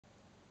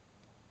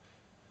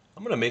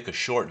I'm going to make a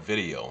short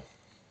video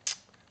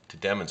to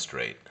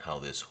demonstrate how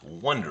this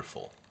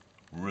wonderful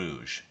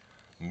Reuge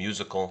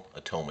musical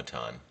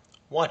automaton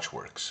watch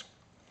works.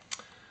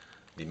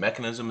 The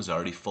mechanism is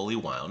already fully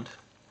wound,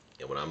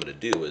 and what I'm going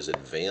to do is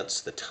advance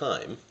the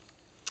time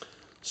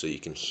so you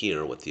can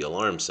hear what the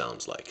alarm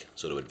sounds like.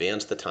 So to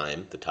advance the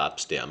time, the top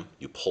stem,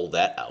 you pull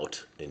that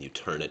out and you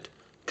turn it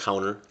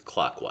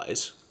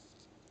counterclockwise.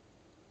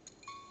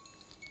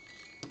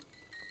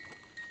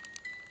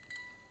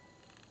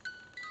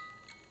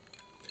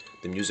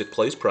 The music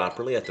plays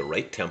properly at the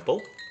right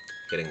tempo,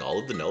 hitting all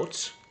of the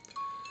notes.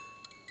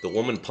 The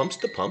woman pumps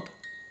the pump,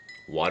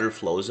 water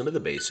flows into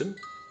the basin.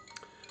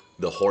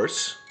 The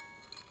horse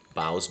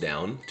bows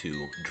down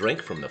to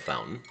drink from the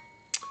fountain,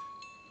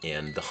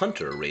 and the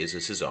hunter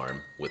raises his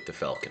arm with the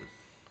falcon.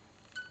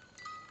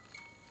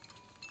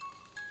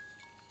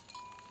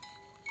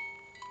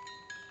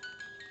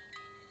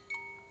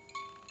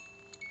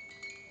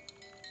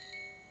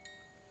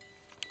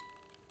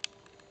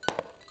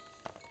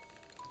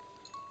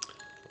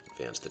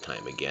 Advance the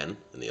time again,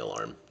 and the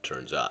alarm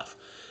turns off.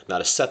 Now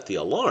to set the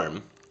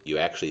alarm, you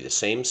actually, the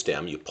same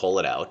stem, you pull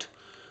it out,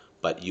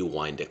 but you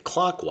wind it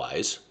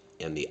clockwise,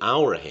 and the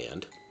hour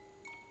hand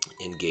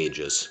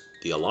engages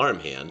the alarm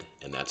hand,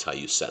 and that's how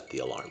you set the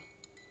alarm.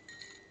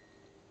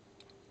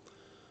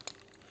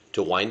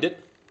 To wind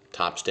it,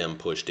 top stem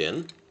pushed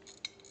in,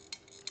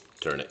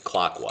 turn it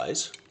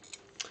clockwise.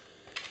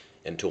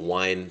 And to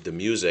wind the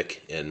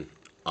music in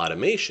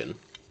automation,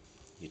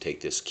 you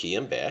take this key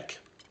and back,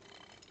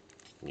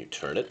 and you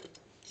turn it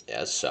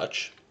as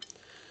such.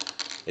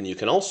 And you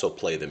can also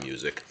play the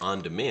music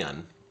on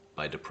demand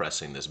by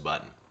depressing this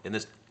button. And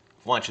this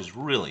watch is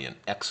really in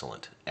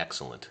excellent,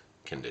 excellent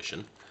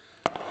condition.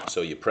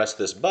 So you press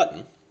this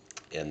button,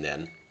 and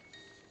then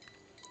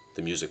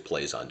the music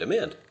plays on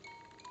demand.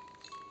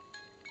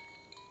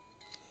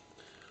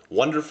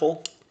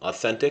 Wonderful,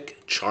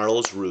 authentic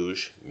Charles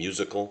Reuge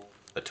musical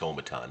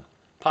automaton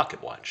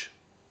pocket watch.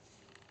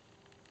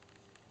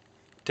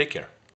 Take care.